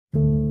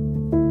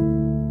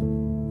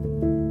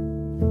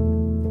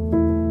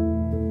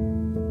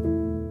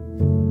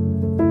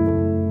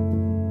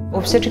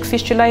Obstetric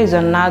fistula is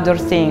another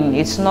thing.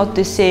 It's not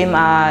the same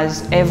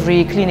as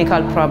every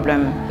clinical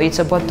problem. It's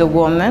about the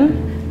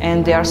woman,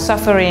 and they are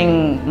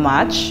suffering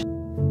much.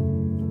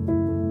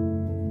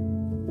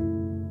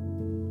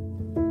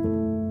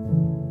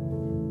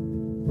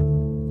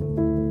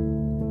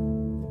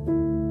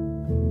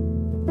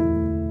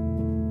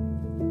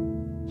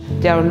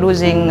 They are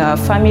losing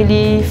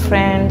family,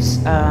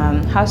 friends,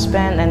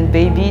 husband and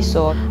baby,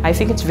 so I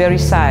think it's very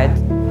sad.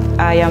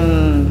 I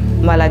am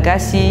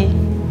Malagasy.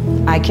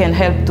 I can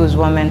help those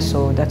women,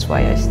 so that's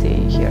why I stay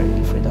here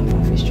in Freedom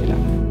from Fistula.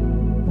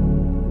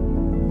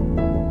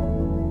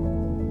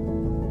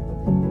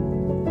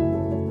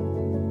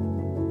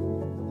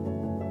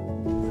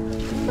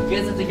 You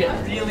guys have to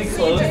get really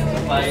close to the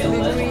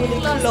violin.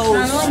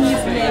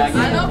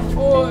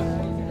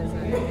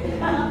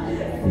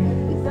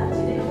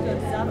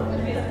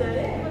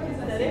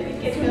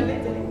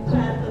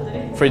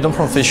 Freedom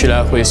from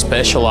Fistula, who is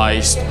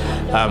specialized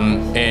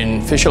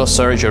in fistula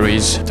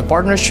surgeries. The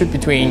partnership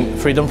between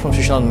Freedom from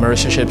Fistula and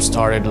Mercyship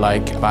started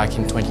back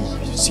in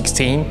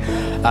 2016,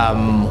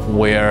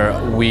 where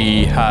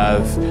we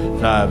have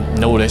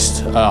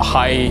noticed a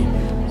high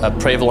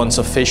prevalence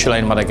of fistula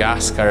in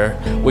Madagascar.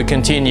 We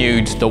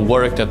continued the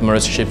work that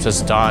Mercyship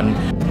has done.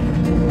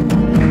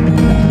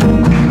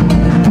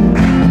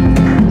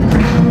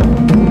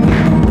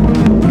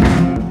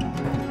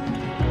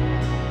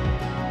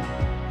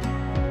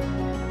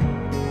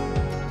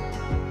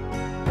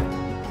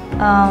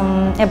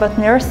 About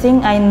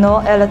nursing, I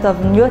know a lot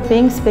of new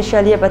things,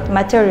 especially about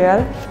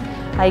material.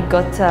 I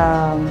got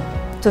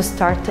to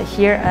start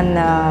here in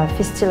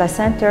Fistula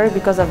Center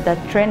because of that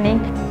training.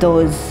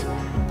 Those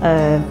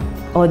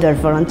other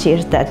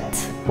volunteers that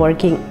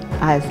working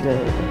as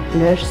a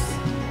nurse,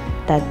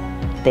 that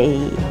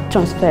they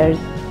transferred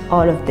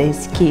all of their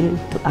skill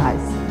to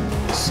us.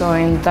 So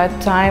in that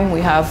time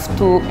we have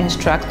 2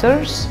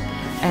 instructors,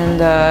 and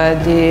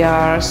they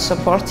are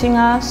supporting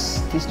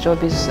us. This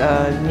job is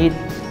need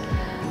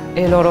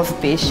a lot of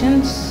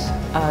patience,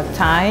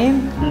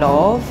 time,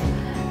 love,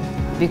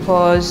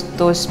 because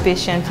those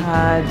patients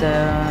had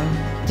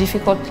a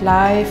difficult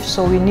life,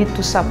 so we need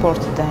to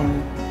support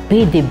them.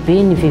 Be dia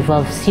be ny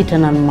vehivavy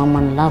sitrana ny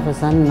mamany lava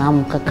zany na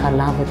mokaka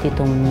lava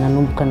teto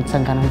nanomboka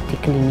nitsangana amin'ity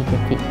klinika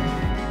ty.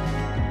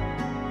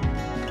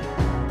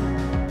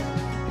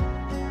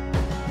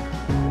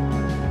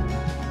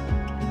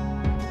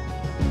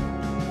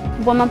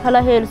 Mbo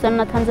mampalahelo zany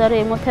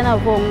nataonjareo moa tena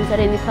vognona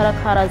zareo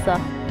mikarakara za.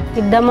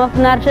 Da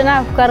mahafinaritra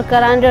anahy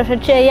fikarakarandreo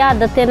satria iaho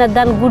da tena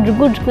da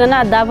nigodrogodroko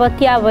anahy da avy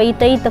aty avy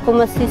hitahitako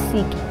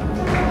masisiky.